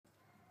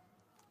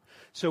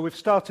So we've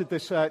started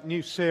this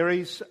new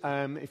series.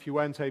 If you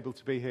weren't able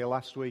to be here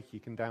last week, you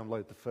can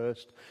download the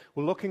first.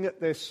 We're looking at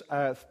this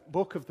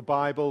book of the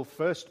Bible,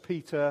 1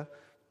 Peter.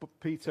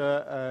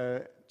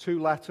 Peter, two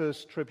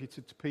letters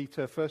attributed to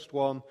Peter. First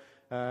one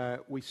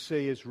we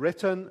see is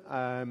written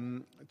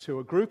to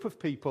a group of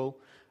people,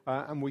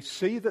 and we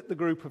see that the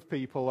group of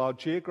people are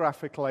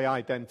geographically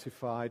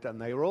identified,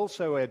 and they are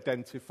also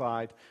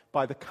identified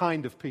by the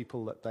kind of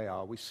people that they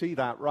are. We see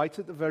that right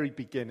at the very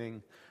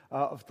beginning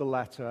of the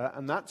letter,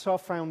 and that's our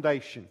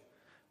foundation.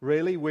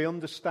 Really, we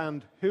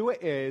understand who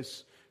it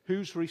is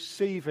who's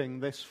receiving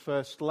this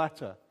first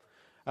letter.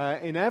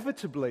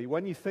 Inevitably,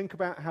 when you think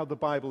about how the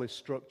Bible is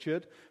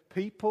structured,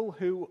 people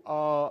who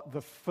are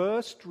the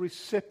first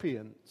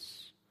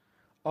recipients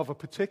of a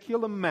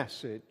particular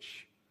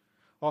message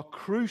are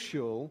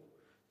crucial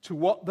to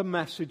what the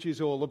message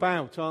is all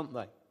about, aren't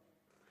they?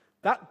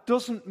 That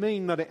doesn't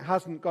mean that it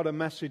hasn't got a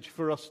message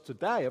for us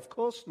today. Of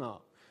course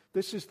not.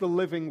 This is the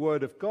living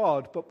Word of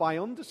God, but by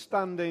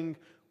understanding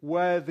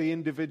where the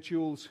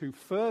individuals who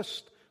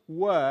first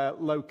were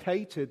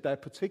located, their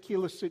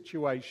particular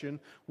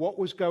situation, what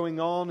was going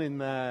on in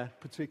their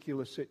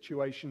particular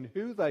situation,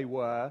 who they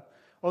were,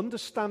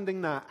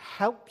 understanding that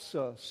helps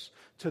us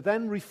to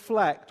then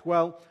reflect,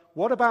 well,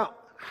 what about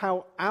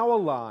how our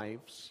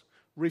lives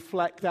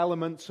reflect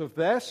elements of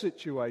their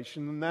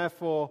situation, and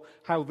therefore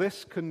how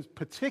this can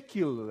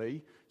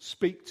particularly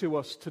speak to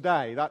us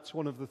today. That's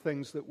one of the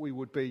things that we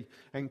would be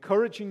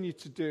encouraging you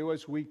to do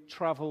as we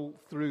travel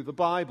through the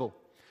Bible.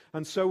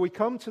 And so we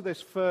come to this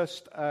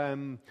first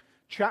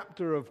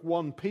chapter of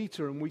 1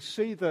 Peter, and we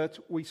see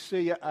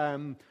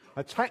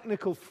a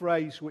technical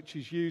phrase which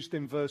is used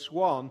in verse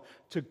 1,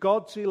 to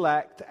God's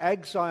elect,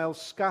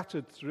 exiles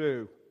scattered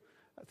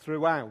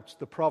throughout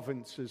the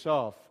provinces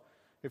of.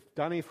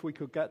 Danny, if we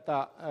could get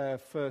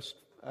that first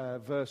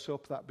verse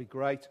up, that'd be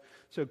great.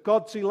 So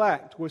God's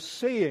elect, we're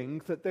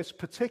seeing that this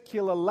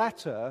particular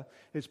letter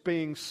is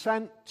being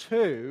sent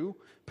to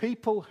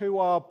people who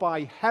are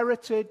by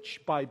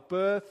heritage, by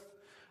birth,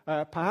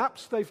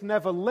 perhaps they've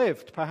never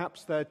lived,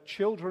 perhaps they're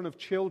children of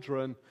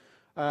children,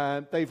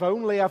 they've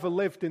only ever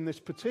lived in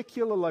this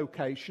particular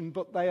location,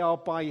 but they are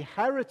by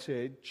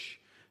heritage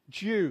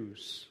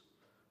Jews.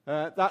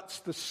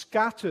 That's the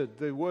scattered.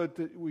 The word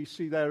that we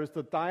see there is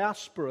the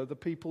diaspora, the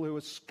people who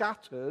are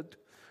scattered,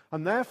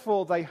 and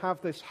therefore they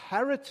have this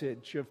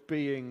heritage of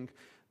being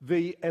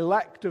the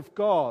elect of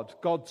God,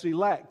 God's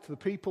elect, the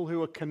people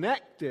who are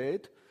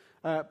connected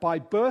by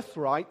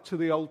birthright to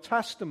the Old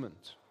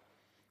Testament.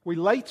 We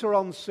later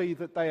on see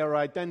that they are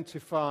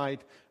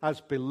identified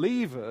as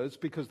believers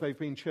because they've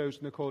been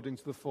chosen according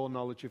to the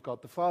foreknowledge of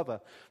God the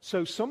Father.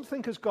 So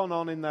something has gone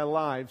on in their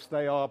lives.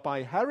 They are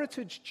by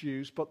heritage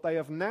Jews, but they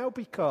have now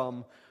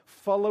become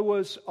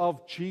followers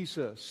of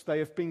Jesus. They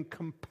have been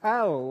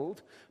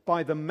compelled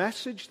by the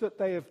message that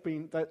they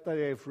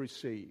have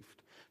received.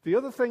 The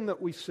other thing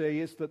that we see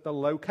is that the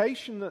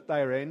location that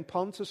they're in,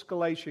 Pontus,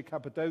 Galatia,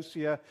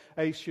 Cappadocia,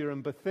 Asia,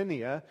 and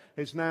Bithynia,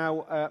 is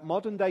now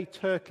modern-day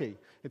Turkey.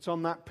 It's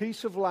on that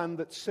piece of land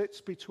that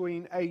sits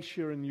between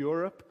Asia and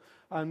Europe.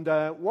 And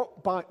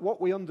what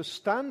we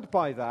understand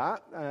by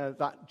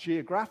that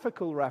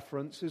geographical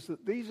reference, is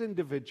that these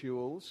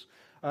individuals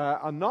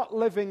are not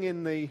living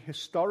in the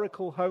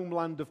historical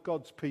homeland of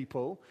God's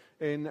people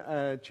in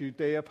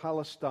Judea,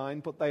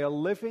 Palestine, but they are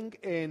living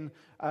in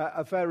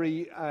a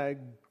very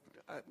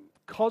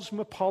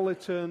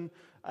cosmopolitan,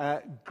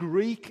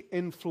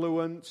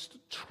 Greek-influenced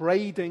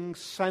trading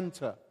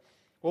center.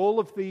 All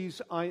of these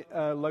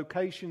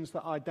locations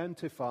that are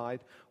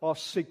identified are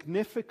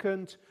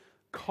significant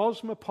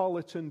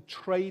cosmopolitan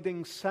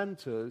trading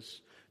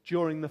centers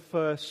during the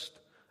first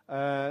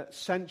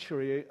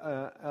century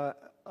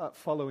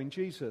following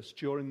Jesus,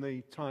 during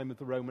the time of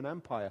the Roman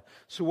Empire.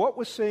 So what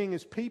we're seeing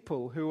is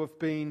people who have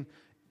been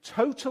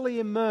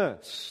totally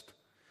immersed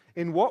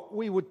in what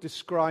we would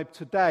describe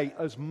today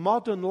as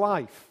modern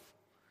life.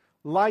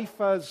 Life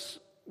as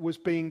was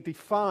being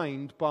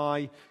defined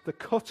by the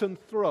cut and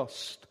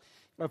thrust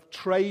of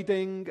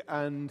trading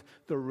and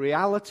the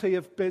reality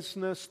of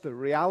business, the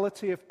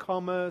reality of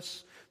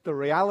commerce, the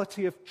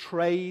reality of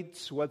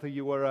trades, whether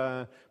you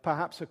were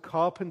perhaps a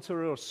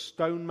carpenter or a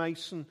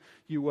stonemason,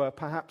 you were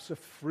perhaps a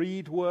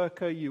freed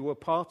worker, you were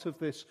part of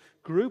this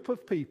group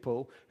of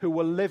people who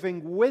were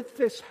living with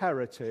this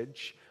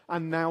heritage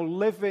and now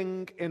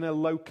living in a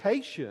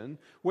location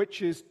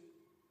which is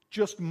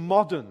just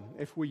modern,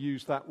 if we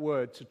use that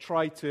word, to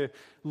try to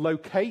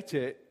locate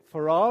it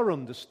for our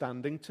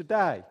understanding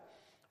today.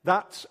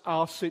 That's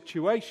our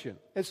situation,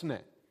 isn't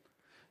it?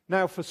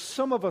 Now, for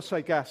some of us,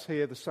 I guess,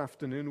 here this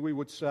afternoon, we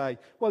would say,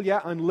 well,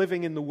 yeah, I'm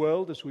living in the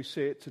world as we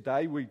see it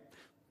today.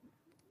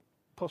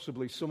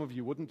 Possibly some of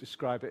you wouldn't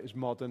describe it as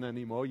modern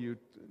anymore. You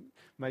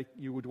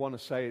would want to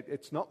say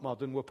it's not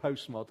modern, we're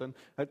postmodern.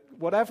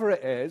 Whatever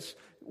it is,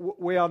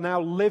 we are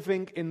now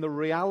living in the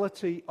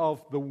reality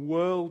of the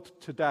world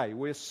today.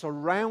 We're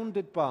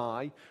surrounded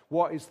by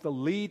what is the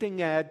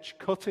leading edge,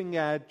 cutting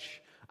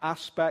edge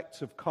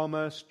aspects of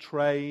commerce,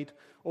 trade,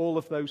 all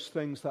of those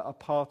things that are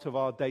part of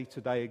our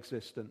day-to-day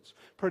existence.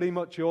 Pretty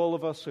much all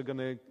of us are going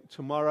to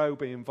tomorrow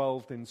be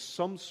involved in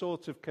some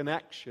sort of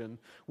connection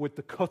with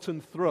the cut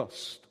and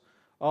thrust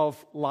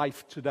of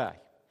life today.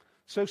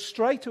 So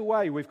straight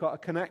away we've got a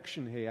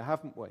connection here,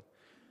 haven't we?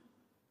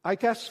 I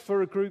guess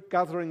for a group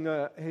gathering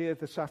here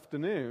this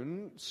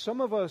afternoon, some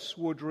of us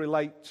would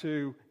relate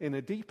to in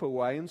a deeper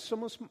way, and some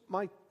of us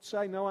might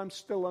say, no, I'm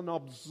still an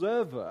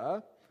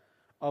observer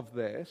of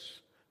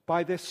this,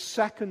 by this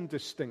second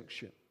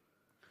distinction.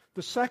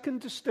 The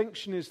second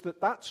distinction is that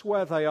that's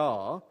where they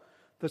are.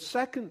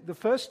 The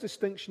first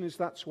distinction is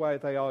that's where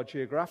they are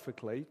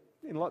geographically,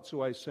 in lots of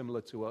ways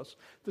similar to us.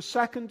 The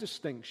second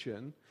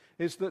distinction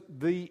is that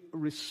the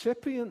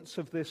recipients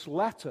of this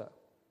letter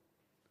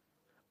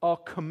are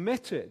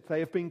committed, they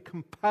have been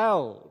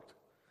compelled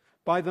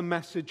by the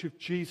message of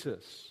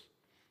Jesus.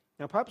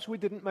 Now, perhaps we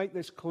didn't make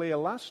this clear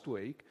last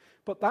week,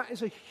 but that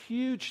is a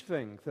huge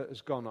thing that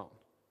has gone on.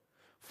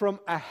 From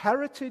a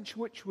heritage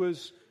which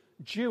was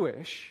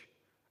Jewish,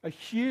 a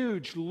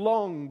huge,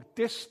 long,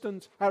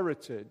 distant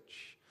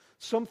heritage,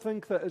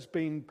 something that has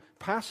been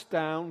passed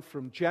down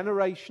from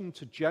generation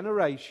to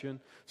generation,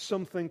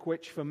 something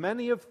which for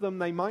many of them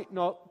they might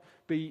not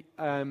be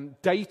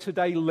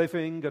day-to-day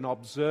living and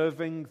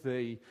observing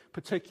the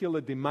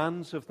particular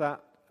demands of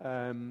that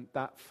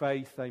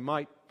faith. They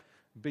might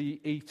be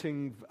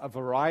eating a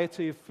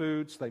variety of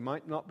foods. They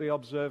might not be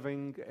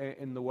observing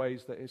in the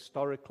ways that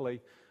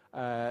historically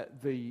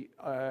the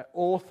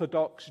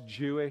Orthodox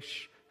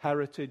Jewish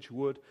heritage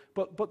would.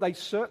 But they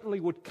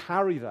certainly would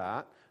carry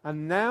that.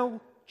 And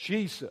now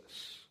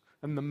Jesus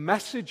and the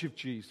message of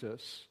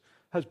Jesus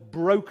has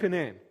broken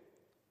in.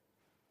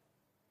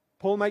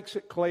 Paul makes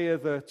it clear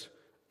that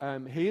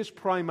he is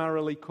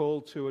primarily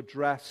called to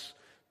address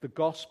the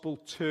gospel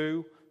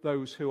to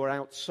those who are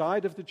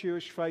outside of the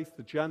Jewish faith,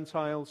 the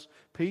Gentiles.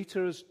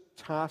 Peter's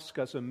task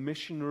as a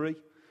missionary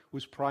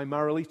was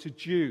primarily to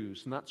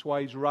Jews, and that's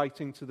why he's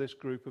writing to this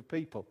group of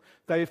people.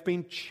 They have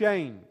been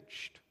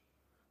changed.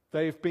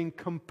 They have been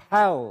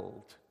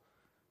compelled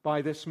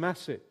by this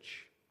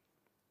message.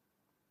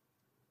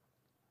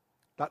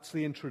 That's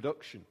the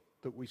introduction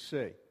that we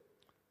see.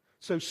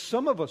 So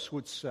some of us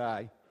would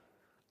say,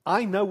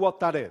 I know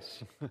what that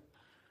is.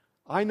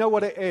 I know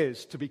what it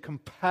is to be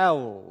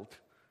compelled.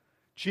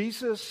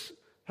 Jesus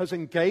has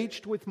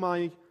engaged with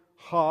my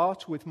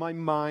heart, with my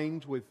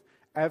mind, with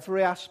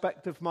every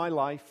aspect of my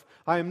life.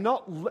 I am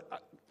not,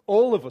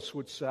 all of us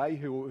would say,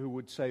 who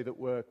would say that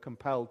we're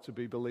compelled to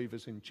be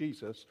believers in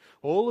Jesus,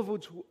 all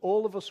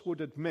of us would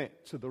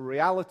admit to the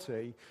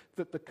reality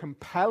that the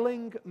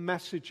compelling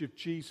message of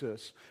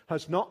Jesus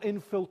has not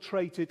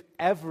infiltrated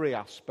every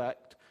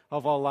aspect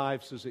of our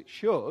lives as it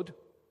should,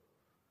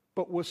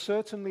 but we're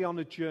certainly on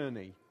a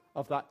journey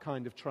of that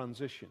kind of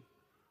transition.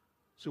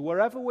 So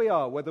wherever we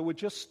are, whether we're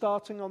just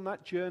starting on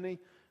that journey,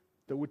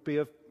 there would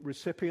be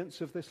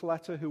recipients of this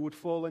letter who would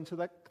fall into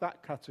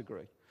that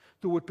category.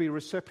 There would be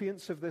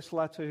recipients of this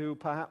letter who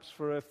perhaps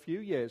for a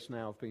few years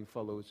now have been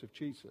followers of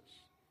Jesus.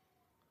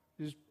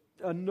 There's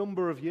a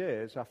number of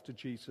years after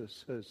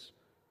Jesus has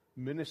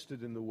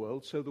ministered in the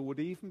world, so there would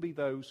even be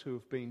those who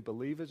have been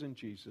believers in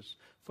Jesus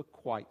for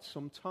quite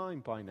some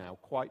time by now,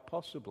 quite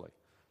possibly,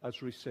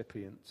 as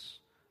recipients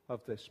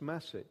of this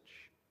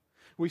message.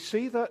 We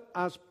see that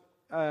as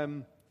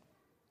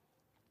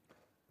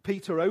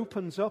Peter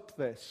opens up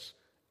this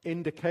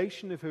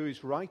indication of who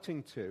he's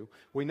writing to,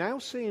 we now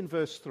see in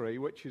verse 3,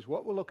 which is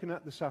what we're looking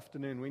at this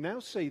afternoon, we now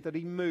see that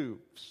he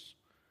moves.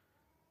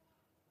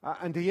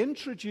 And he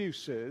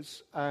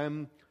introduces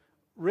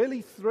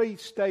really three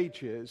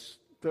stages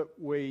that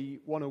we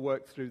want to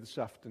work through this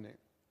afternoon.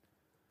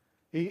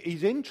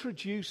 He's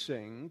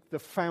introducing the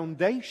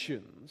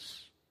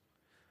foundations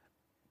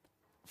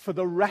for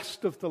the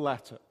rest of the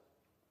letter.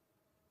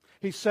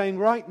 He's saying,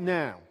 right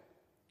now,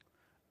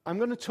 I'm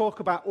going to talk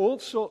about all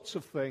sorts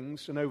of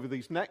things, and over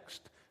these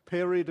next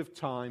period of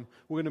time,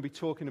 we're going to be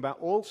talking about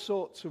all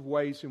sorts of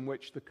ways in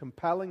which the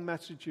compelling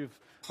message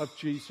of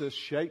Jesus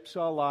shapes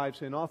our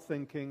lives, in our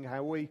thinking,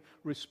 how we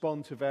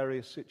respond to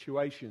various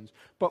situations.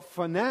 But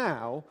for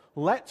now,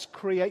 let's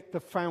create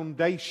the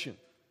foundation,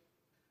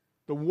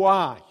 the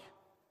why.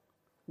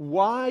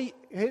 Why,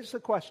 here's the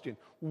question,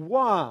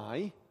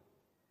 why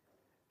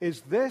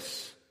is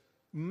this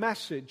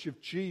message of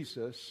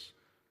Jesus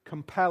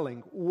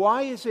compelling?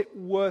 Why is it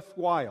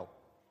worthwhile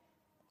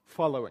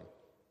following?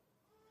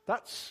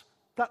 That's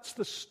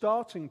the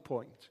starting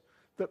point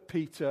that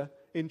Peter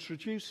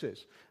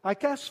introduces. I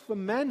guess for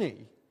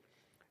many,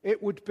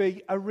 it would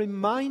be a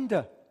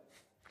reminder.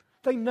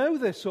 They know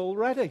this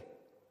already.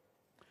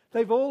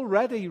 They've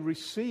already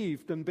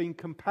received and been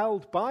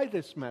compelled by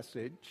this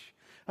message,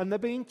 and they're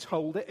being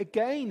told it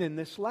again in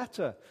this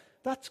letter.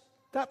 That's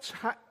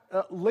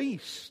at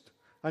least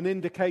an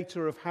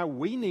indicator of how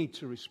we need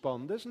to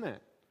respond, isn't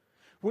it?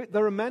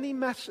 There are many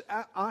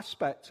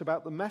aspects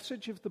about the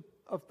message of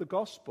the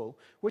gospel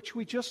which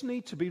we just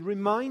need to be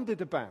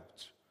reminded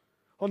about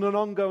on an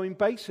ongoing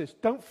basis.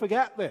 Don't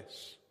forget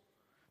this.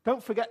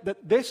 Don't forget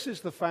that this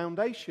is the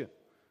foundation.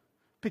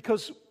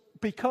 Because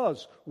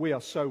we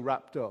are so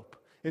wrapped up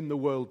in the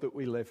world that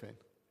we live in.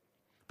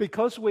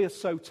 Because we are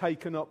so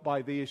taken up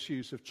by the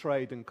issues of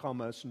trade and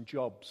commerce and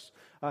jobs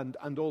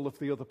and all of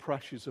the other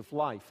pressures of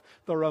life,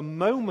 there are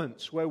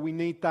moments where we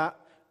need that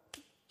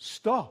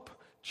stop.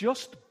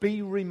 Just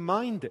be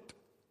reminded.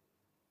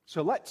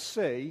 So let's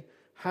see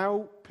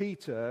how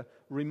Peter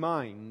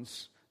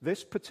reminds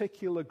this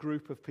particular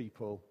group of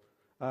people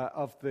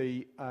of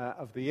the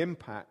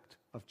impact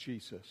of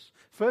Jesus.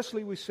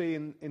 Firstly, we see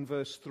in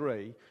verse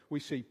 3, we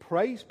see,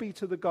 praise be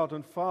to the God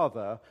and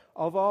Father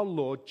of our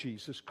Lord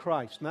Jesus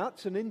Christ. Now,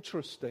 that's an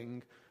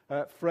interesting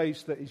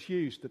phrase that is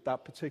used at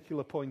that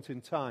particular point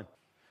in time.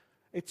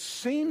 It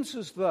seems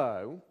as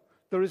though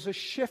there is a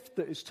shift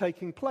that is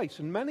taking place,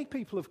 and many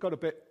people have got a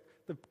bit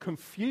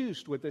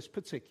confused with this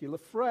particular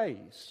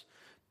phrase.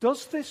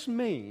 Does this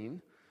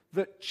mean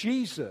that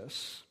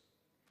Jesus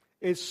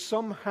is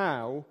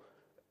somehow...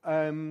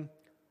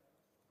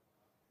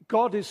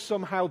 God is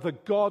somehow the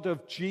God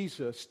of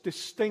Jesus,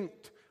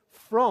 distinct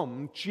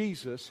from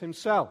Jesus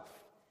himself?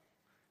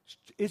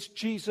 Is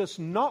Jesus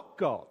not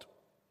God?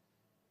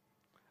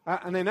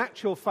 And in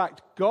actual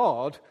fact,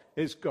 God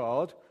is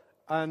God,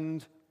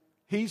 and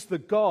he's the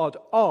God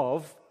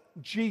of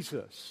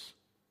Jesus.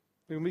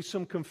 There will be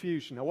some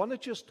confusion. I want to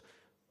just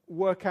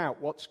work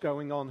out what's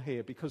going on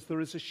here, because there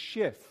is a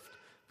shift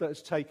that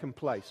has taken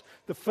place.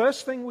 The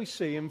first thing we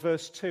see in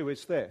verse 2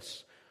 is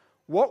this.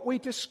 What we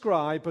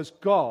describe as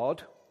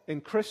God in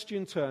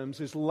Christian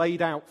terms is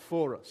laid out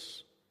for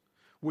us.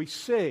 We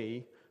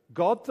see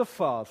God the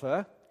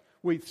Father,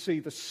 we see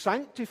the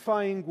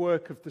sanctifying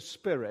work of the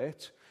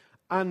Spirit,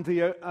 and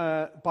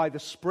by the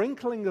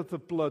sprinkling of the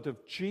blood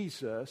of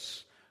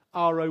Jesus,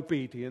 our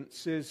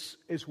obedience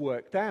is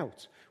worked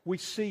out. We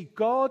see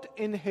God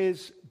in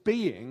his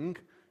being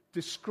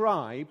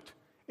described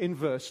in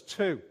verse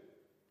 2.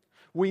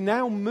 We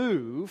now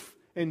move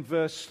in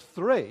verse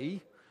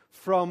 3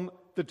 from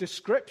the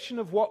description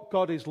of what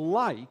God is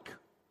like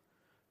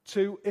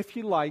to, if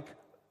you like,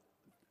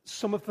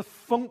 some of the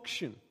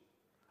function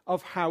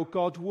of how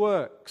God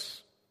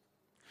works.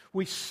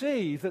 We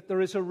see that there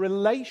is a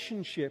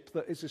relationship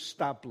that is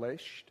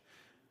established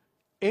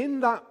in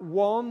that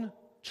one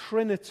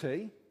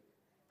Trinity,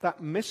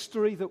 that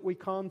mystery that we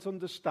can't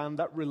understand,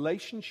 that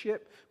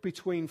relationship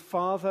between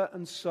Father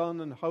and Son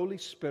and Holy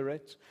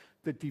Spirit,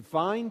 the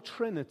divine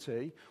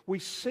Trinity. We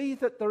see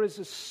that there is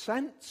a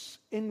sense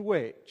in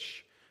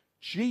which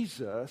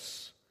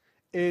Jesus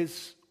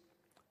is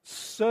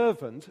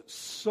servant,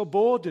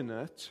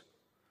 subordinate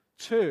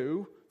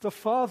to the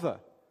Father.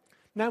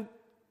 Now,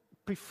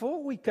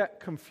 before we get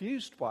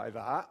confused by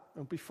that,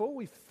 and before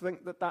we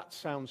think that that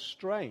sounds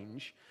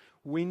strange,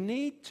 we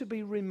need to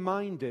be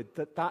reminded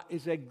that that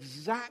is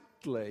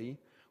exactly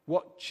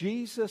what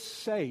Jesus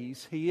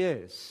says he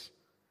is,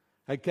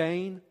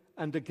 again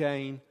and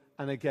again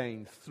and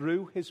again,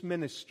 through his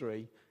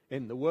ministry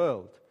in the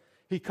world.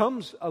 He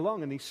comes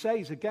along and he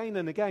says again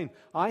and again,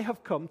 I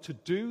have come to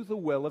do the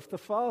will of the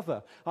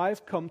Father. I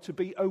have come to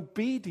be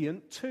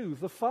obedient to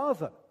the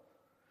Father.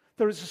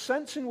 There is a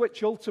sense in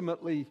which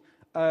ultimately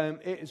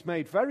it is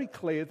made very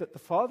clear that the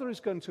Father is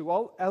going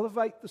to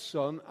elevate the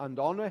Son and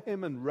honor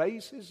him and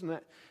raise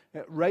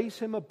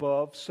him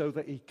above so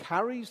that he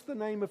carries the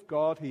name of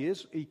God.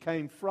 He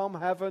came from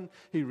heaven.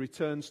 He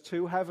returns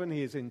to heaven.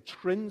 He is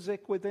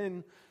intrinsic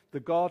within the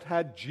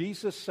Godhead.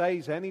 Jesus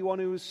says, anyone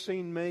who has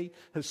seen me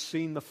has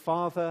seen the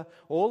Father.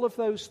 All of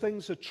those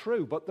things are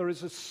true, but there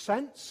is a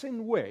sense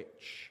in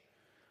which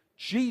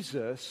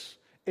Jesus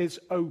is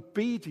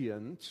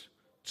obedient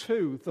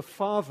to the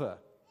Father.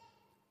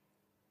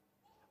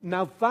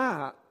 Now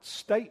that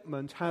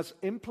statement has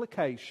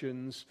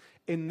implications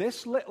in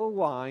this little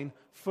line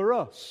for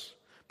us,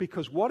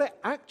 because what it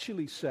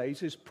actually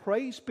says is,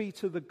 praise be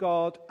to the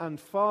God and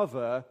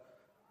Father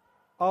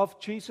of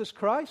Jesus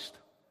Christ.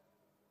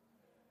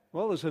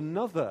 Well, there's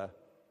another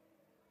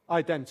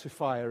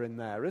identifier in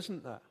there,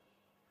 isn't there?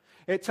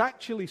 It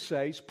actually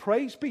says,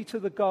 praise be to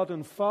the God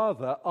and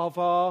Father of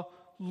our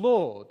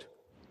Lord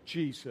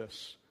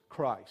Jesus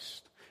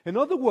Christ. In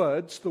other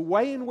words, the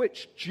way in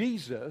which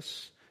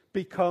Jesus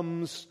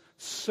becomes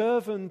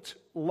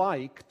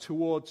servant-like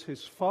towards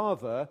his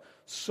Father,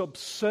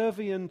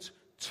 subservient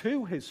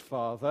to his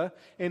Father,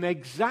 in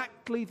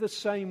exactly the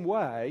same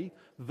way,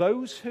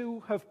 those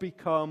who have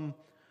become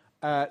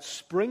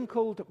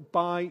sprinkled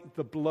by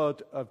the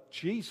blood of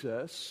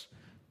Jesus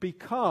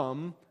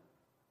become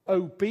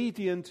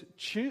obedient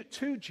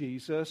to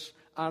Jesus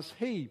as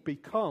he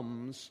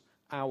becomes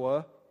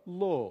our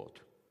Lord.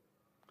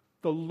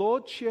 The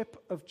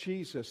lordship of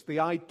Jesus, the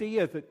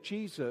idea that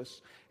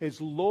Jesus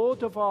is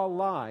Lord of our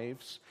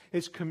lives,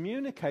 is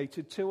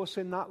communicated to us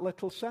in that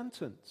little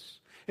sentence.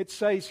 It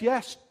says,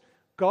 yes,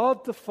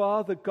 God the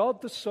Father,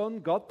 God the Son,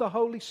 God the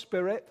Holy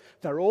Spirit,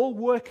 they're all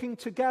working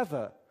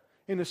together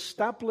in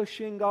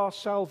establishing our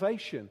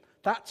salvation.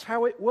 That's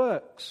how it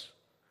works.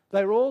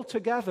 They're all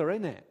together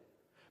in it.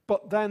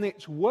 but then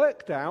it's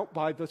worked out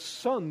by the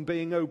Son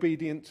being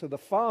obedient to the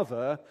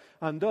Father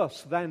and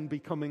us then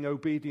becoming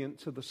obedient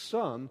to the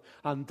Son.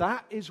 And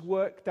that is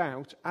worked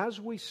out,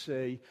 as we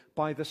see,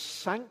 by the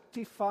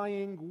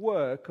sanctifying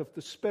work of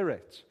the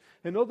Spirit.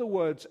 In other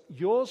words,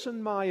 yours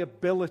and my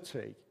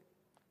ability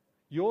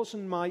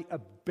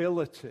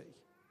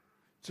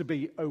to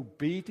be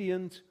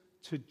obedient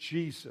to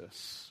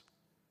Jesus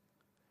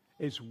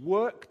is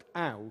worked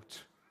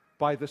out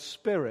by the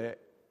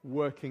Spirit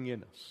working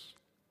in us.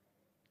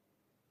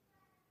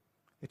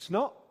 It's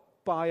not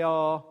by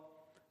our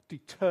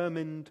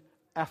determined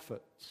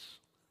efforts.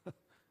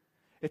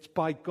 It's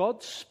by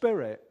God's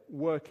Spirit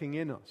working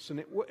in us.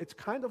 And it's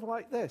kind of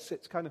like this.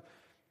 It's kind of,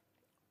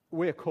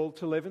 we're called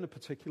to live in a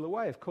particular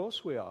way. Of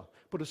course we are.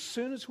 But as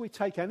soon as we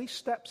take any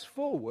steps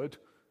forward,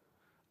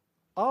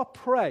 our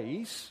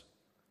praise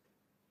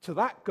to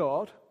that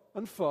God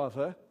and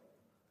Father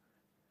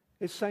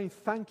is saying,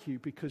 thank you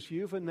because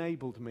you've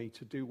enabled me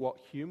to do what,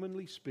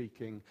 humanly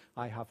speaking,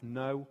 I have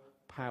no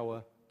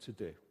power to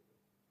do.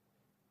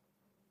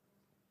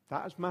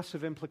 That has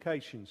massive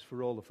implications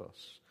for all of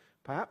us.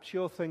 Perhaps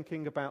you're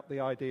thinking about the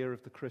idea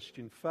of the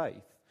Christian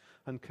faith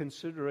and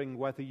considering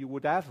whether you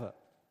would ever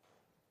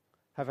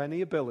have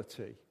any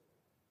ability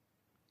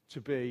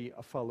to be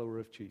a follower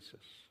of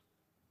Jesus.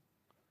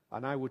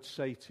 And I would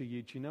say to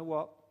you, do you know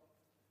what?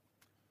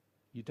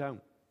 You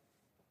don't.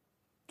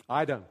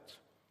 I don't.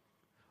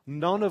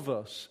 None of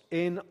us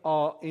in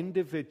our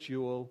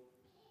individual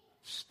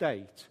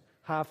state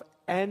have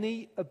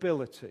any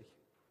ability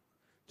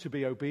to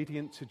be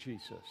obedient to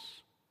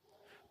Jesus.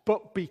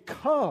 But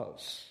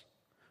because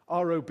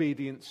our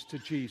obedience to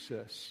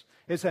Jesus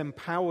is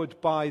empowered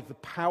by the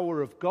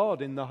power of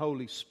God in the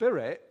Holy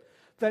Spirit,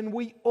 then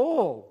we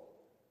all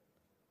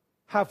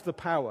have the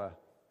power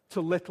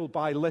to little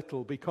by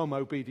little become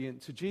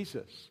obedient to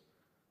Jesus.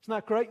 Isn't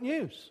that great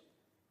news?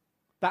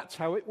 That's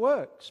how it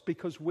works,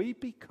 because we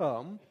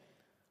become,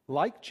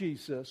 like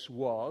Jesus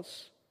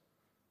was,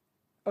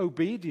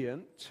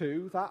 obedient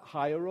to that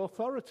higher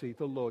authority,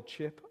 the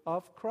lordship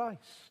of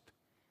Christ.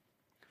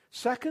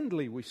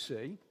 Secondly, we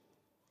see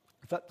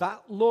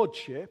that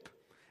lordship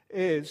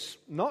is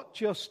not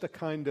just a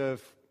kind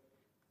of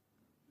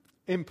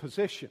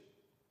imposition.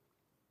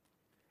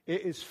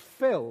 It is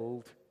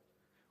filled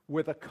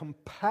with a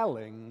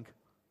compelling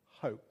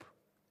hope.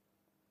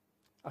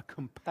 A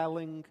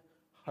compelling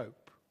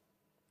hope.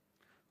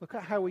 Look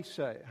at how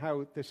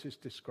how this is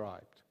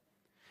described.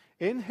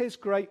 In his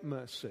great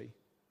mercy,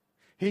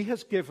 he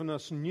has given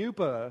us new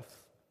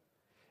birth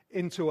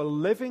into a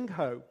living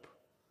hope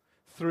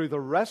through the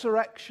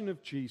resurrection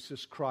of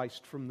Jesus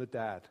Christ from the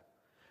dead,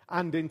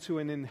 and into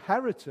an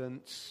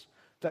inheritance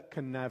that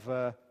can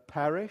never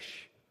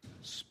perish,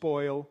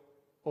 spoil,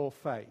 or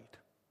fade.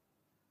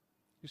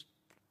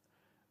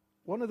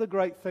 One of the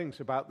great things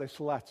about this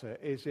letter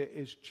is it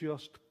is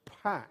just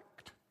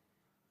packed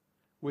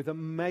with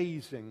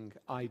amazing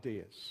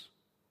ideas.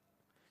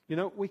 You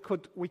know, we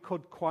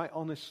could quite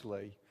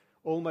honestly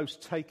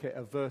almost take it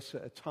a verse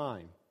at a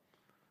time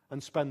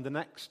and spend the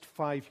next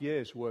 5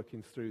 years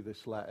working through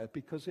this letter,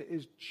 because it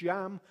is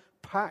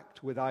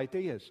jam-packed with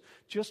ideas.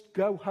 Just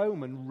go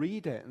home and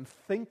read it and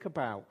think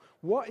about,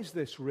 what is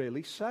this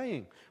really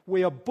saying?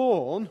 We are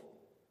born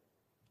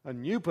a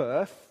new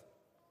birth.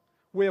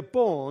 We are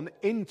born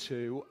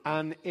into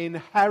an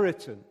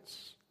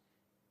inheritance.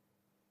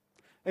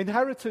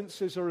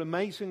 Inheritances are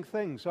amazing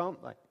things,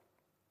 aren't they?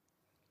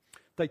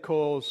 They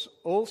cause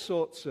all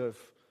sorts of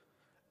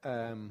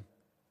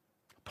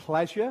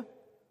pleasure.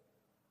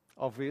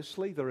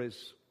 Obviously, there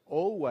is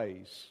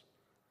always,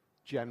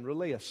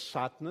 generally, a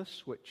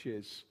sadness which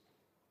is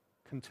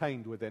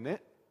contained within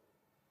it.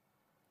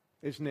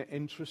 Isn't it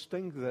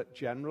interesting that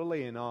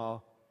generally in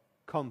our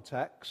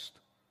context,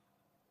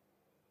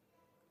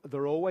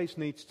 there always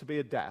needs to be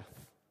a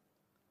death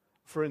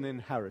for an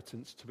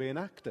inheritance to be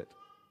enacted?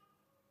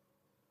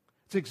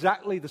 It's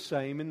exactly the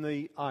same in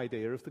the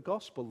idea of the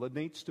gospel. There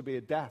needs to be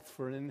a death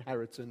for an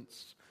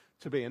inheritance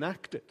to be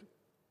enacted.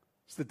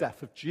 It's the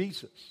death of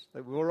Jesus.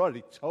 We've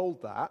already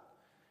told that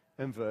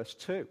in verse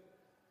 2.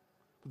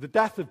 But the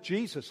death of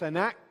Jesus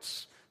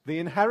enacts the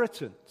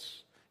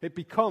inheritance. It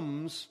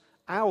becomes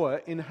our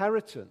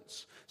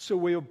inheritance. So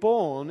we are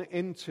born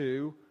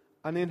into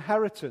an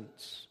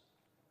inheritance.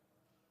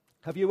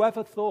 Have you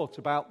ever thought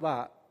about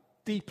that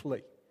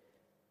deeply?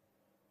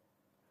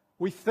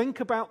 We think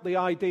about the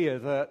idea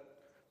that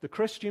the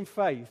Christian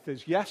faith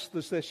is, yes,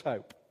 there's this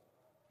hope.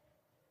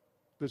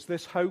 There's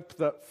this hope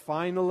that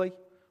finally,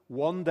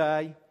 one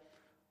day,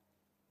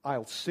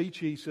 I'll see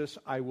Jesus.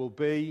 I will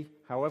be,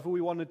 however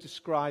we want to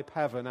describe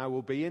heaven, I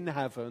will be in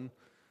heaven.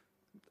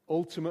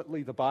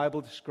 Ultimately, the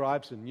Bible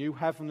describes a new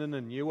heaven and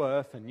a new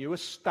earth, a new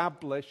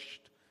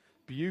established,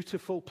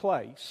 beautiful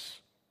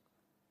place.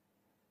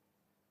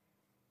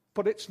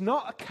 But it's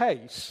not a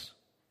case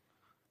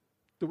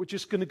that we're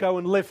just going to go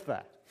and live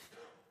there.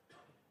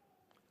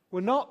 We're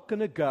not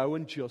going to go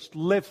and just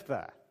live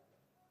there.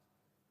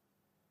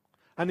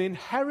 An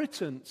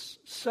inheritance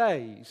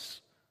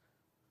says,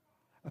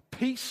 a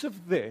piece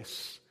of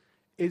this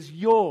is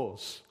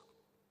yours.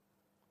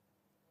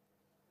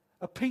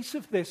 A piece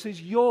of this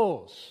is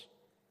yours.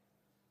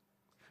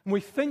 And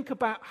we think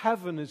about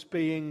heaven as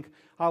being,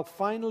 I'll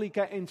finally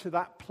get into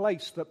that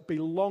place that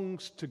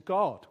belongs to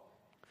God.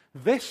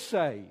 This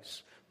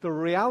says, the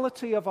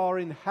reality of our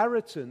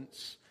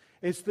inheritance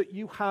is that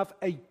you have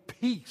a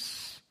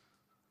piece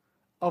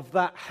of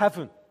that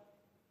heaven.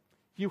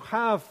 You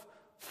have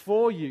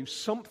for you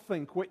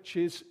something which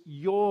is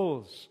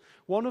yours.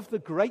 One of the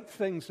great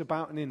things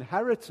about an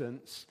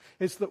inheritance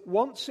is that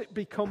once it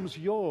becomes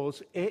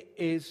yours, it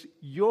is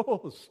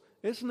yours,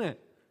 isn't it?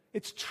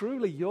 It's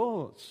truly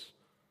yours.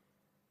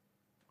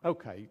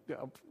 Okay,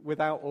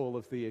 without all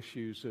of the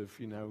issues of,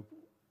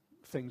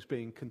 things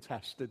being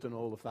contested and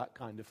all of that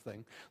kind of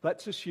thing,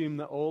 let's assume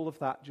that all of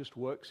that just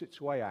works its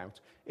way out.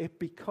 It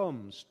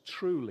becomes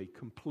truly,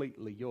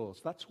 completely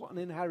yours. That's what an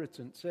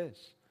inheritance is.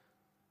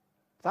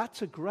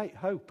 That's a great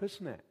hope,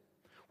 isn't it?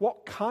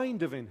 What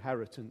kind of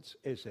inheritance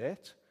is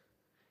it?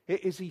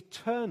 It is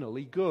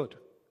eternally good.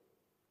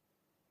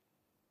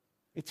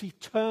 It's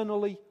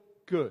eternally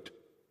good.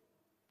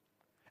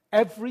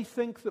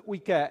 Everything that we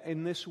get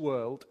in this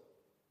world,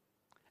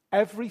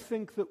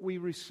 everything that we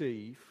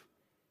receive,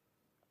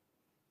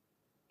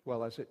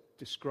 well, as it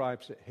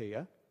describes it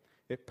here,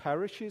 it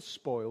perishes,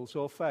 spoils,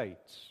 or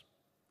fades,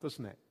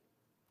 doesn't it?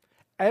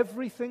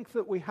 Everything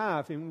that we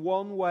have in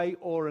one way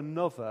or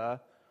another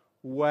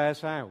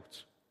wears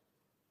out.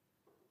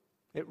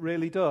 It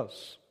really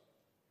does.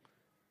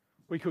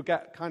 We could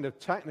get kind of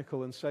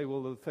technical and say,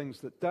 well, the things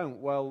that don't,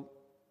 well,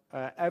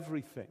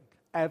 everything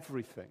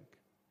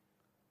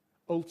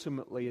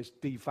ultimately is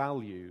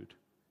devalued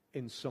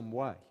in some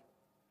way.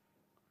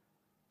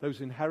 Those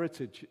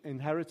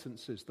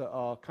inheritances that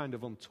are kind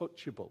of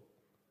untouchable.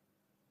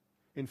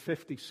 In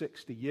 50,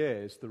 60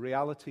 years, the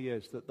reality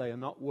is that they are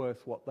not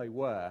worth what they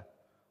were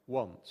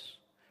once.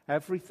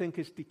 Everything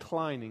is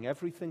declining.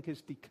 Everything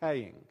is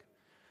decaying.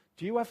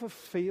 Do you ever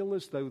feel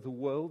as though the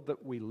world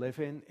that we live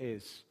in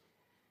is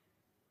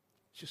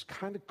just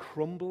kind of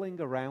crumbling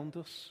around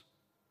us?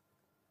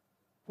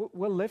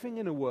 We're living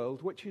in a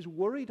world which is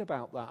worried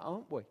about that,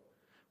 aren't we?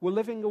 We're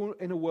living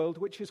in a world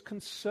which is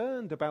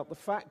concerned about the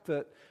fact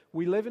that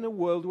we live in a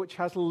world which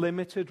has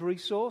limited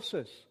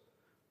resources.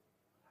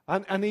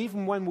 And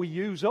even when we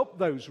use up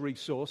those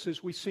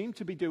resources, we seem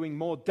to be doing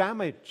more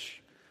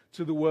damage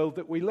to the world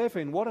that we live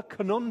in. What a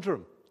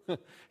conundrum.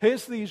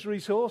 Here's these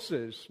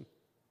resources,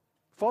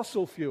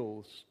 fossil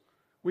fuels.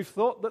 We've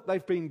thought that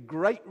they've been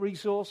great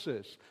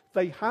resources.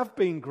 They have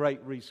been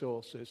great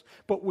resources.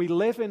 But we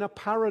live in a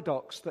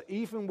paradox that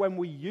even when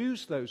we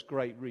use those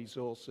great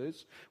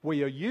resources,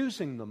 we are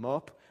using them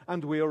up,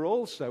 and we are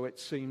also,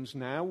 it seems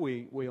now,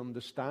 we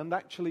understand,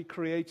 actually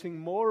creating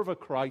more of a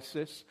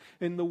crisis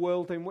in the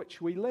world in which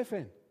we live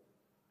in.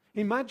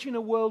 Imagine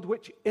a world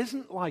which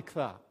isn't like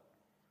that.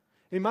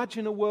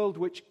 Imagine a world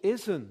which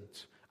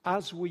isn't,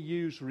 as we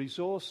use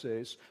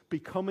resources,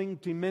 becoming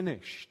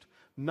diminished.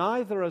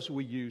 Neither as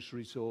we use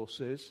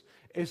resources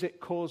is it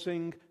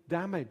causing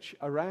damage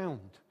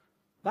around.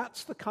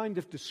 That's the kind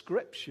of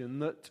description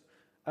that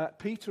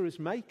Peter is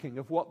making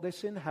of what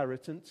this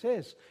inheritance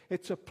is.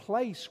 It's a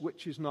place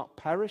which is not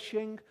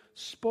perishing,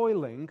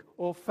 spoiling,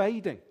 or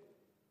fading.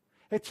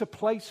 It's a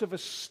place of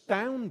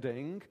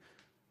astounding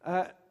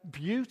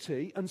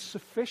beauty and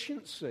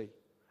sufficiency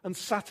and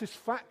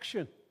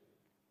satisfaction.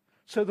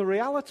 So the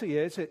reality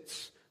is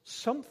it's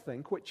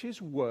something which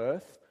is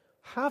worth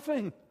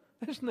having,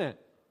 isn't it?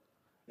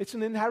 It's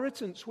an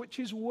inheritance which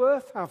is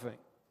worth having.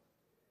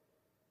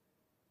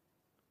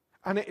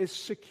 And it is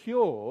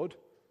secured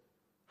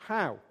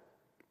how?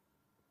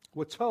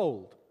 We're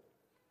told.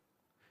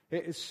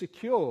 It is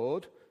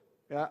secured,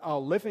 our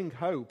living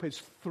hope is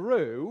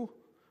through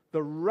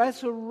the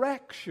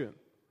resurrection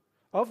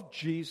of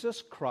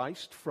Jesus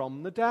Christ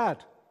from the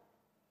dead.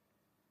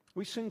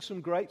 We sing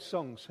some great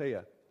songs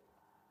here.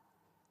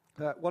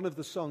 One of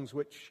the songs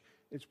which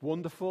is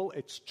wonderful,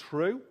 it's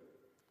true.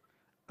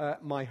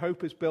 My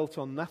hope is built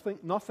on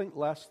nothing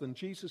less than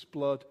Jesus'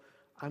 blood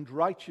and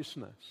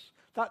righteousness.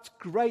 That's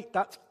great.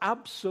 That's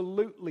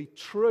absolutely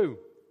true.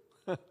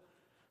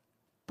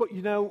 But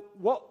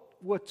what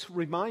we're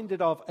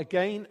reminded of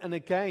again and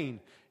again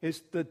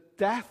is the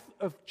death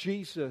of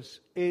Jesus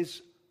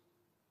is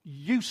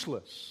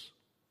useless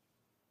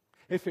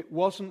if it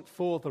wasn't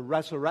for the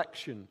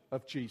resurrection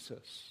of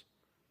Jesus.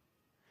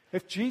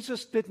 If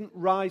Jesus didn't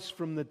rise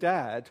from the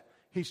dead,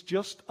 he's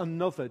just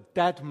another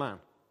dead man.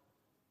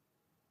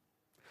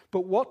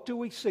 But what do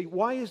we see?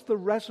 Why is the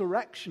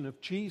resurrection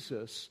of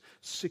Jesus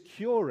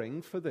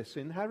securing for this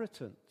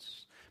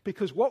inheritance?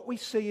 Because what we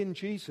see in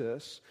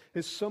Jesus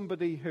is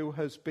somebody who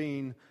has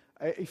been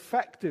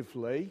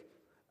effectively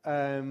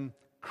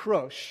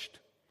crushed.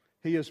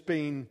 He has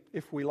been,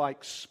 if we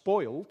like,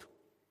 spoiled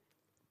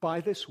by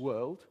this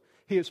world.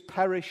 He has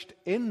perished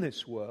in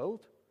this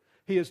world.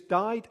 He has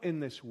died in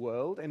this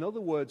world. In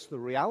other words, the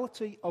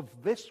reality of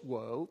this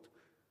world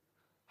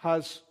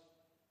has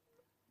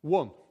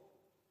won.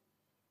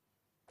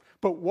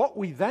 But what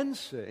we then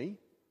see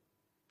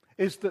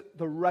is that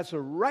the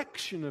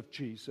resurrection of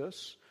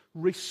Jesus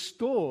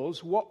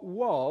restores what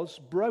was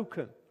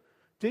broken.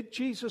 Did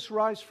Jesus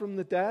rise from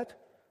the dead?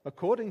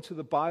 According to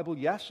the Bible,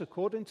 yes.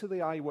 According to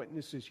the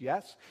eyewitnesses,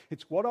 yes.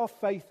 It's what our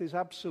faith is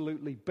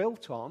absolutely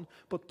built on.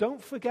 But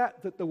don't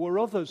forget that there were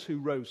others who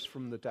rose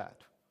from the dead.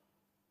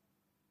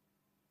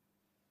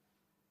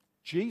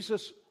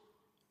 Jesus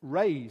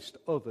raised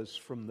others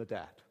from the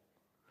dead.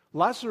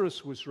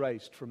 Lazarus was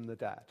raised from the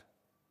dead,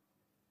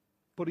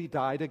 but he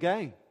died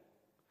again.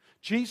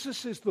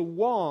 Jesus is the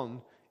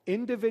one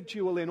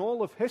individual in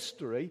all of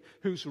history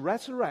whose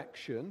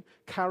resurrection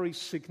carries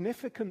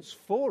significance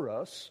for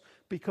us,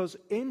 because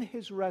in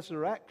his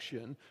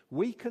resurrection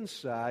we can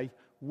say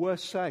we're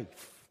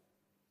safe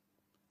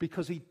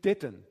because he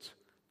didn't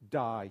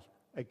die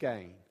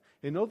again.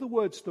 In other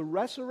words, the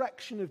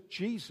resurrection of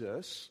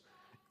Jesus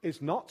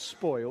is not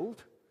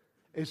spoiled,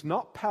 is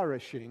not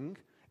perishing,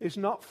 is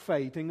not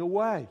fading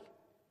away.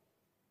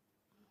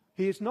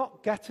 He is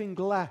not getting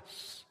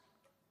less.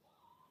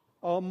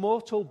 Our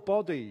mortal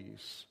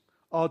bodies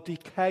are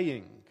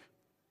decaying.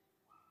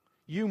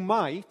 You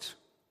might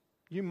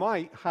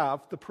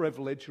have the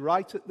privilege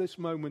right at this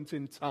moment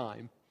in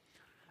time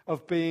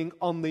of being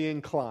on the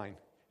incline.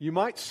 You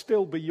might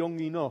still be young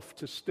enough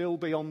to still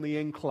be on the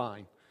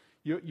incline.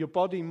 Your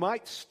body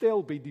might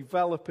still be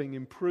developing,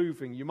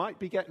 improving. You might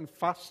be getting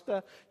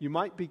faster. You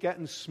might be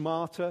getting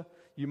smarter.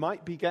 You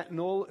might be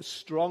getting all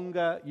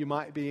stronger. You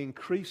might be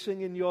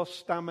increasing in your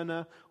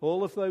stamina.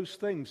 All of those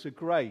things are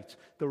great.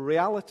 The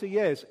reality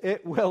is,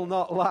 it will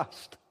not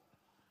last.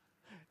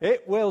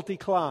 It will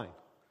decline,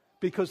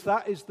 because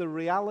that is the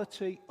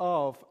reality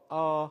of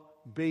our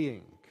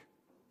being.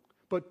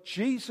 But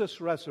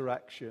Jesus'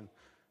 resurrection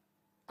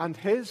and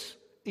his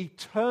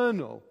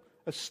eternal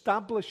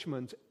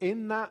establishment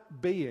in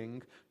that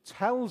being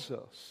tells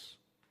us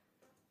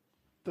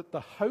that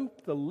the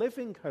hope, the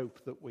living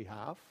hope that we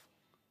have,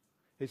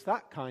 is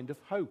that kind of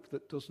hope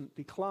that doesn't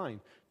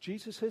decline.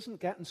 Jesus isn't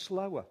getting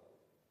slower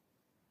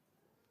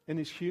in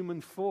his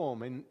human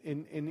form,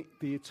 in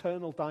the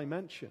eternal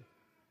dimension.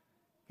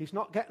 He's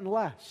not getting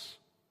less.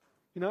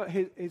 You know,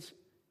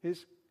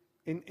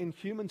 in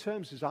human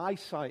terms, his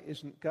eyesight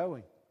isn't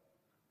going.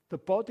 The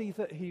body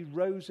that he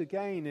rose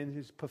again in,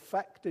 his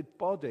perfected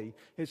body,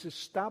 is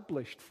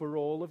established for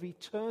all of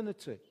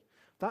eternity.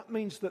 That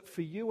means that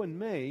for you and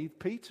me,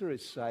 Peter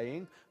is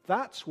saying,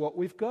 that's what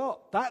we've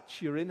got.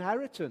 That's your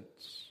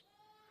inheritance.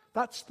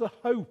 That's the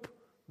hope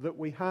that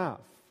we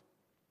have.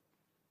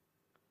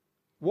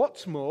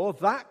 What's more,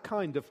 that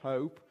kind of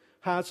hope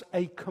has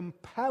a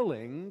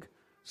compelling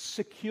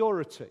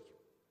security.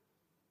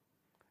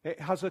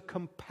 It has a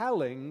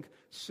compelling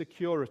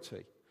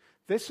security.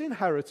 This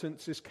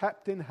inheritance is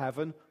kept in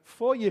heaven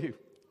for you.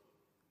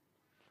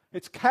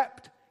 It's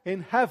kept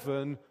in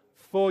heaven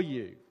for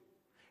you.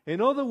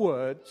 In other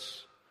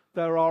words,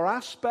 there are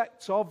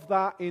aspects of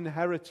that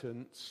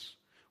inheritance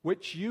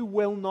which you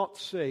will not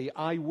see,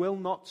 I will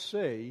not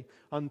see,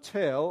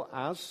 until,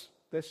 as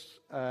this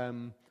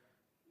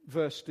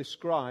verse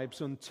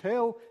describes,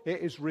 until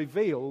it is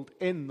revealed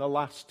in the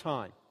last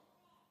time.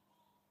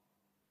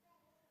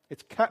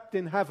 It's kept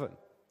in heaven.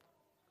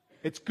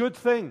 It's good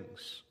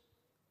things.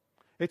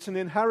 It's an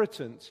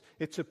inheritance.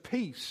 It's a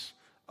piece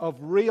of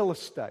real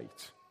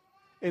estate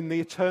in the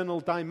eternal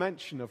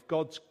dimension of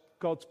God's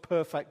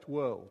perfect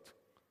world.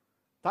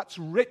 That's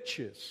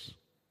riches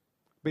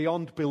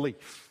beyond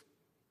belief.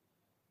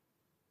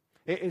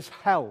 It is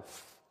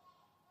health.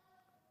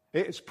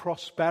 It is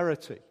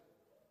prosperity.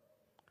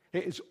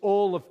 It is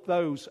all of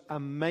those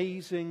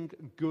amazing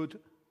good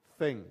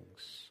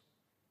things.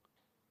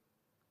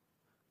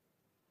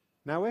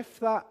 Now, if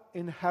that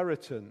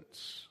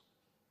inheritance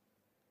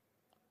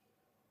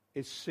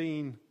is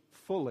seen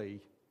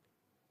fully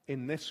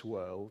in this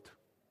world,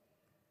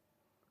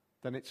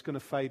 then it's going to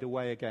fade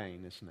away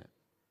again, isn't it?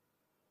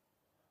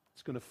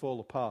 It's going to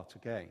fall apart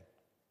again.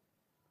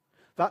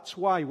 That's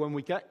why when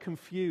we get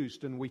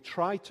confused and we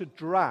try to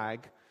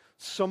drag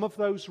some of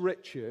those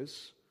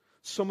riches,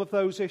 some of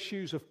those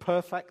issues of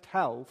perfect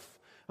health,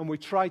 and we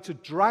try to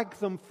drag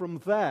them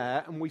from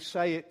there and we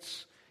say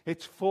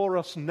it's for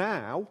us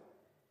now,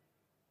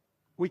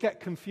 we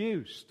get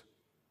confused.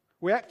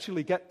 We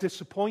actually get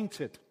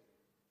disappointed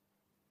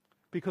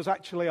because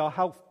actually our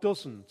health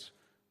doesn't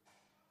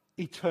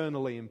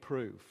eternally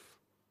improve.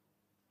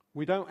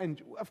 We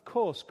don't. Of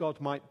course, God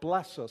might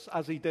bless us,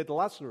 as he did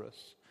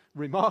Lazarus,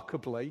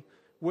 remarkably,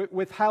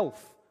 with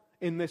health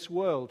in this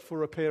world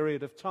for a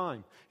period of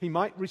time. He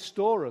might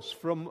restore us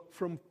from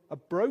a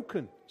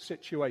broken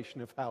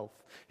situation of health.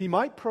 He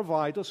might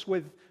provide us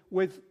with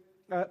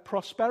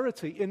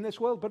prosperity in this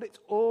world, but it's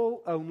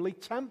all only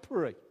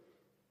temporary.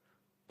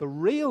 The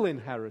real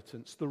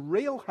inheritance, the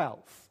real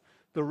health,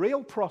 the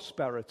real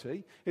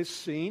prosperity is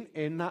seen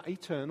in that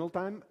eternal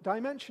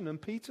dimension.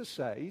 And Peter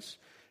says,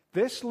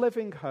 this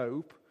living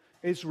hope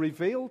is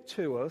revealed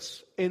to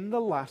us in the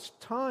last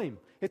time.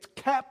 It's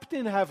kept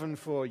in heaven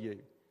for you.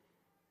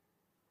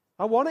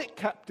 I want it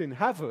kept in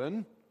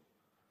heaven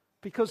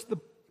because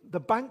the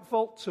bank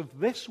vaults of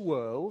this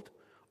world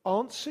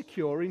aren't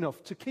secure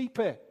enough to keep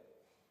it.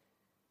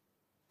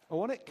 I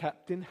want it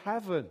kept in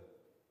heaven.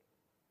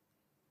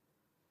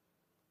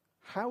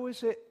 How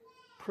is it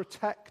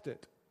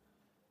protected.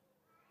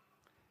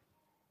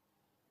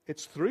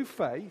 It's through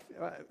faith.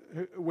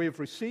 We've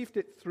received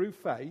it through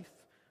faith,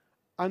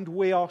 and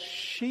we are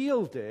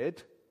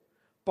shielded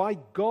by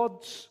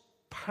God's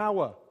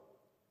power.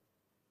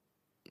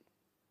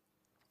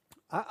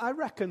 I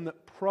reckon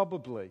that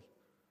probably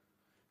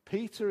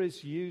Peter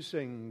is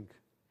using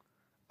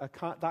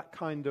that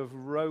kind of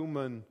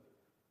Roman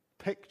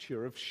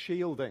picture of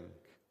shielding.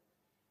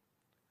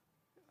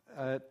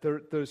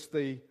 There's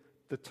the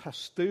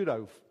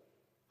testudo,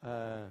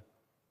 the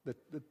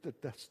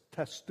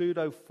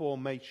testudo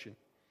formation.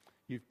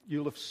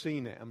 You'll have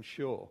seen it, I'm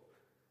sure,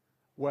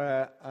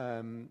 where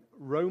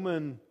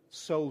Roman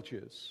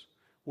soldiers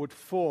would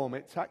form.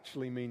 It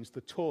actually means the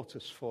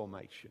tortoise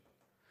formation.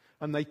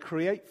 And they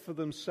create for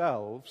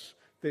themselves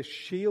this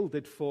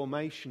shielded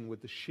formation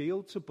with the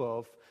shields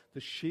above,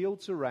 the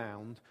shields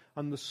around,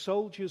 and the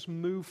soldiers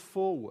move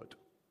forward.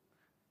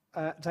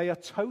 They are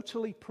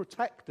totally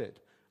protected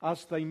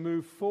as they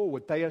move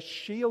forward. They are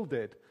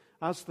shielded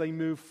as they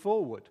move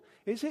forward.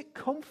 Is it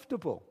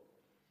comfortable?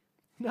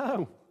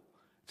 No,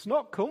 it's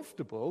not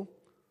comfortable.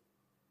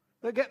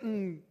 They're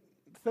getting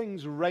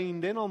things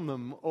rained in on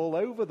them all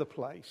over the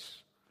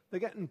place. They're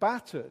getting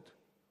battered.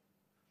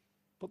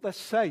 But they're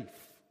safe.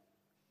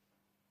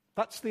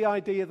 That's the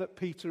idea that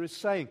Peter is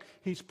saying.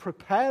 He's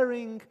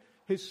preparing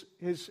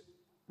his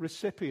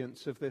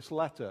recipients of this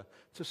letter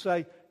to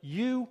say,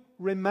 you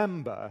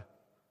remember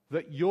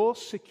that your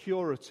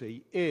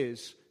security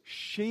is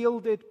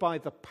shielded by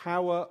the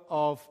power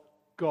of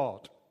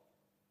God.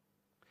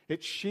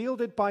 It's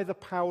shielded by the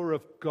power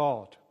of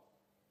God.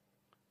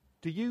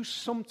 Do you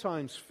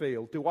sometimes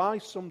feel, do I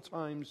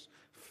sometimes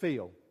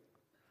feel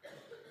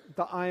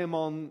that I am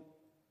on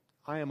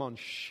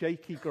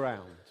shaky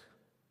ground?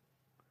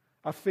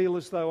 I feel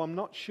as though I'm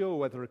not sure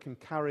whether I can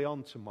carry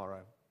on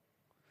tomorrow.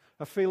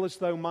 I feel as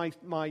though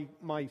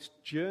my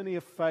journey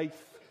of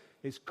faith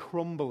is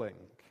crumbling.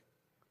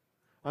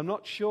 I'm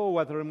not sure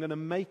whether I'm going to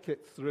make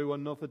it through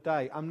another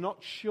day. I'm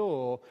not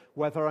sure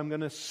whether I'm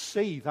going to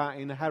see that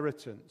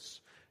inheritance.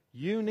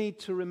 You need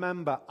to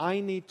remember, I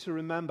need to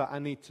remember, I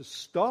need to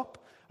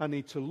stop, I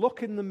need to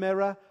look in the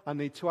mirror, I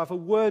need to have a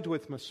word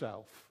with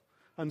myself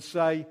and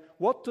say,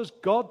 what does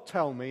God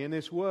tell me in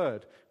His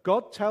Word?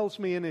 God tells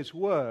me in His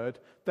Word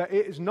that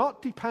it is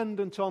not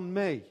dependent on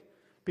me,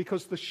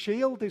 because the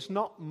shield is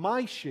not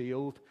my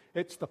shield,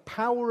 it's the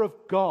power of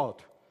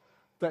God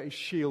that is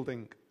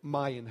shielding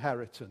my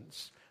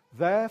inheritance.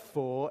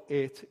 Therefore,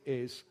 it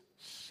is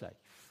safe.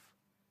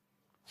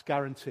 It's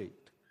guaranteed.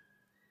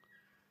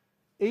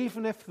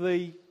 Even if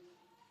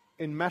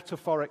in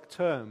metaphoric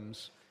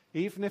terms,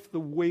 even if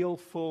the wheel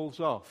falls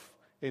off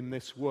in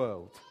this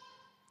world,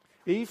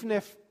 even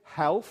if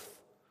health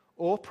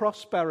or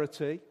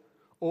prosperity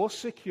or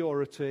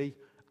security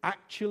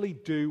actually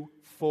do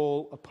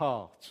fall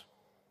apart.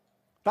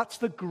 That's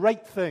the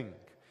great thing.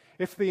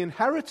 If the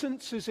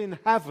inheritance is in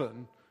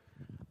heaven,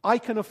 I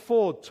can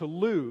afford to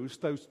lose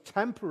those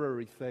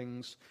temporary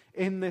things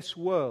in this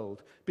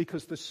world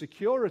because the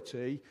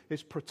security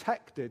is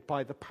protected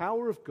by the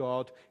power of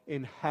God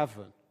in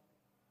heaven.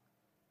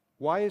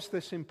 Why is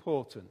this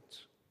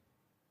important?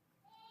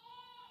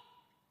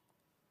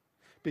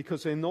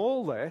 Because in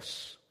all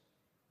this,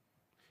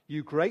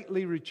 you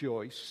greatly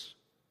rejoice,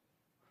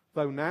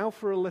 though now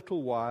for a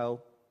little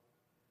while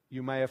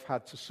you may have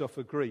had to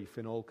suffer grief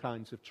in all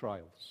kinds of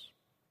trials.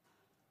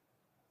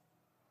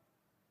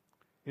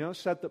 You know, it's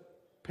said that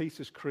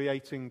Peter's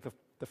creating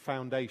the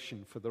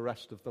foundation for the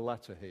rest of the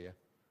letter here.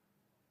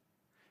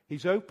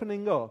 He's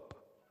opening up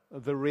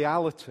the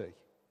reality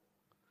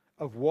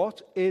of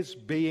what is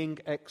being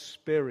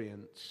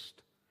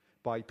experienced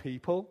by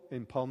people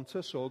in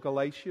Pontus or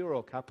Galatia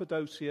or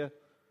Cappadocia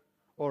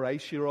or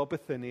Asia or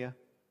Bithynia.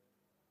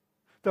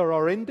 There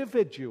are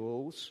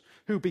individuals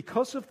who,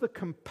 because of the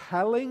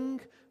compelling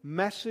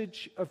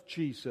message of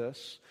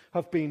Jesus,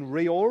 have been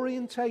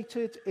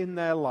reorientated in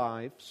their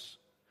lives,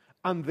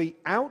 and the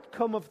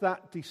outcome of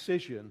that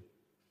decision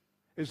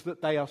is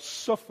that they are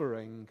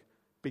suffering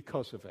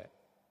because of it.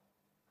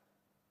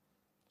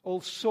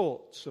 All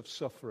sorts of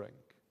suffering.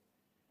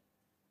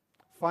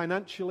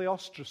 Financially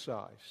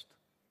ostracized.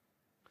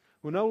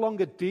 We're no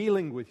longer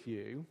dealing with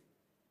you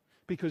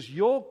because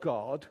your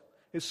God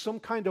is some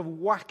kind of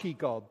wacky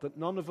God that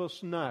none of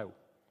us know.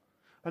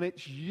 And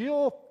it's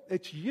you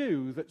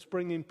that's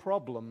bringing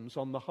problems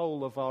on the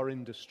whole of our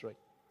industry.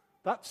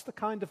 That's the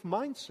kind of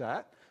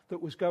mindset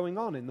that was going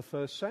on in the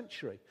first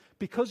century.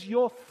 Because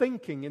you're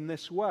thinking in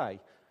this way,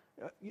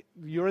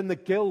 you're in the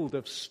guild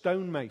of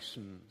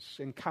stonemasons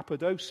in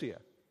Cappadocia.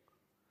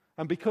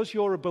 And because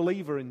you're a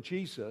believer in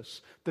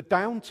Jesus, the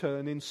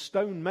downturn in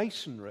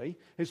stonemasonry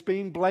is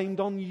being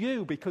blamed on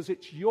you because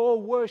it's your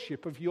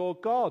worship of your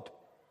God.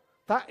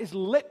 That is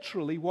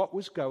literally what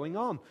was going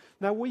on.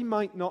 Now, we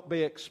might not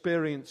be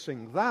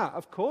experiencing that,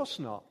 of course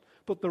not.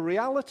 But the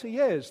reality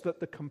is that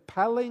the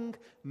compelling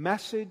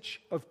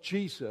message of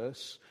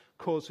Jesus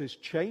causes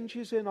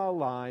changes in our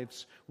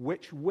lives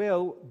which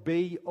will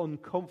be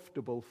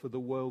uncomfortable for the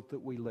world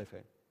that we live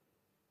in.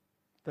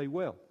 They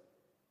will.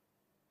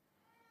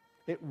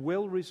 It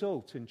will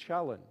result in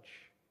challenge.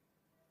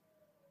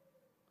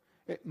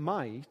 It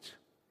might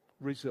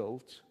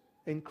result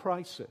in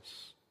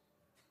crisis.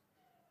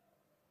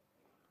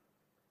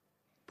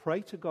 Pray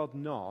to God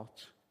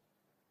not.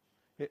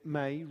 It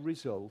may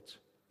result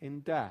in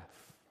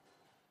death.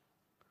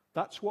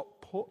 That's what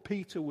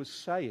Peter was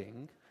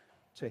saying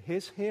to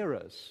his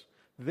hearers.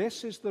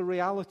 This is the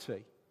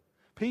reality.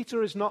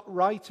 Peter is not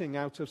writing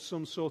out of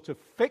some sort of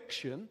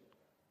fiction.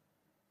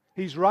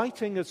 He's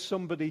writing as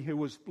somebody who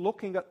was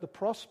looking at the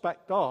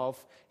prospect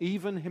of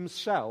even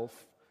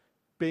himself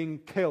being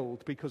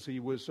killed because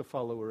he was a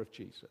follower of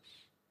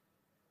Jesus.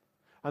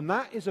 And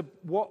that is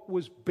what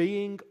was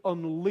being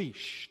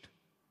unleashed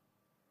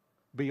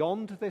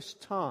beyond this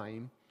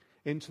time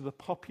into the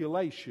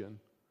population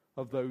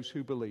of those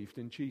who believed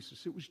in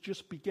Jesus. It was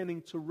just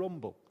beginning to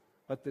rumble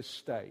at this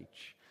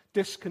stage.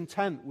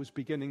 Discontent was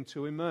beginning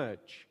to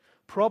emerge.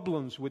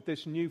 Problems with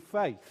this new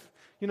faith.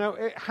 You know,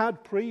 it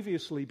had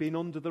previously been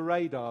under the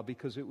radar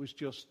because it was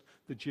just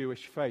the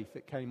Jewish faith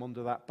that came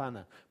under that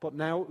banner. But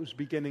now it was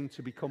beginning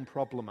to become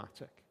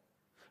problematic.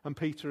 And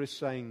Peter is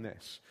saying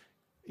this,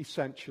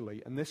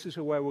 essentially, and this is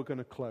where we're going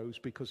to close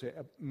because it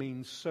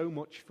means so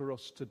much for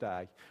us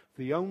today.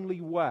 The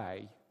only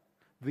way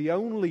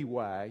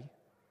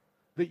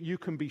that you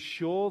can be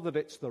sure that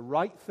it's the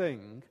right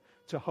thing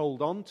to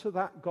hold on to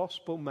that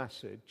gospel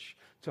message,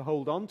 to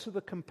hold on to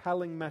the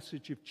compelling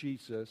message of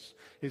Jesus,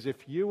 is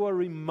if you are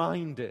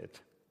reminded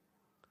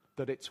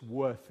that it's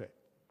worth it.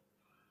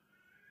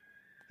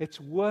 It's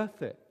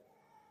worth it.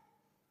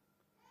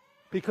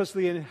 Because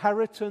the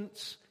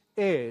inheritance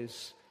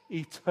is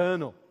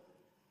eternal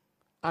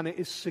and it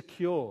is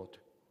secured.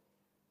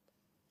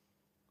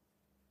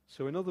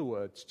 So in other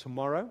words,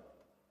 tomorrow,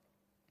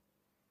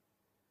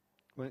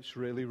 when it's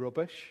really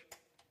rubbish,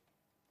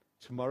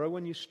 tomorrow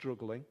when you're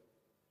struggling,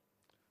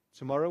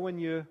 tomorrow when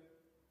you're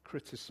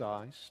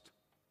criticized,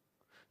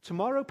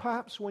 tomorrow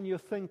perhaps when you're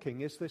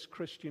thinking, is this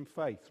Christian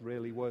faith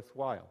really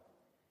worthwhile?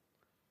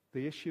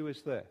 The issue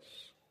is this.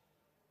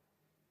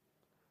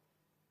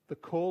 The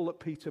call that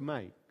Peter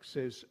makes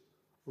is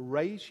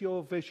raise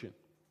your vision,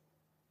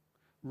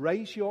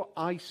 raise your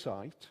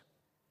eyesight,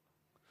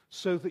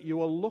 so that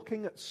you are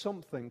looking at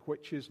something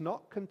which is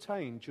not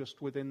contained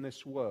just within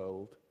this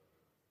world,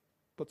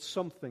 but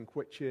something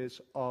which is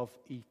of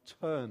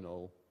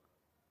eternal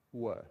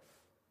worth.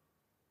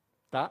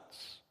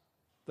 That's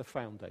the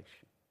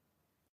foundation.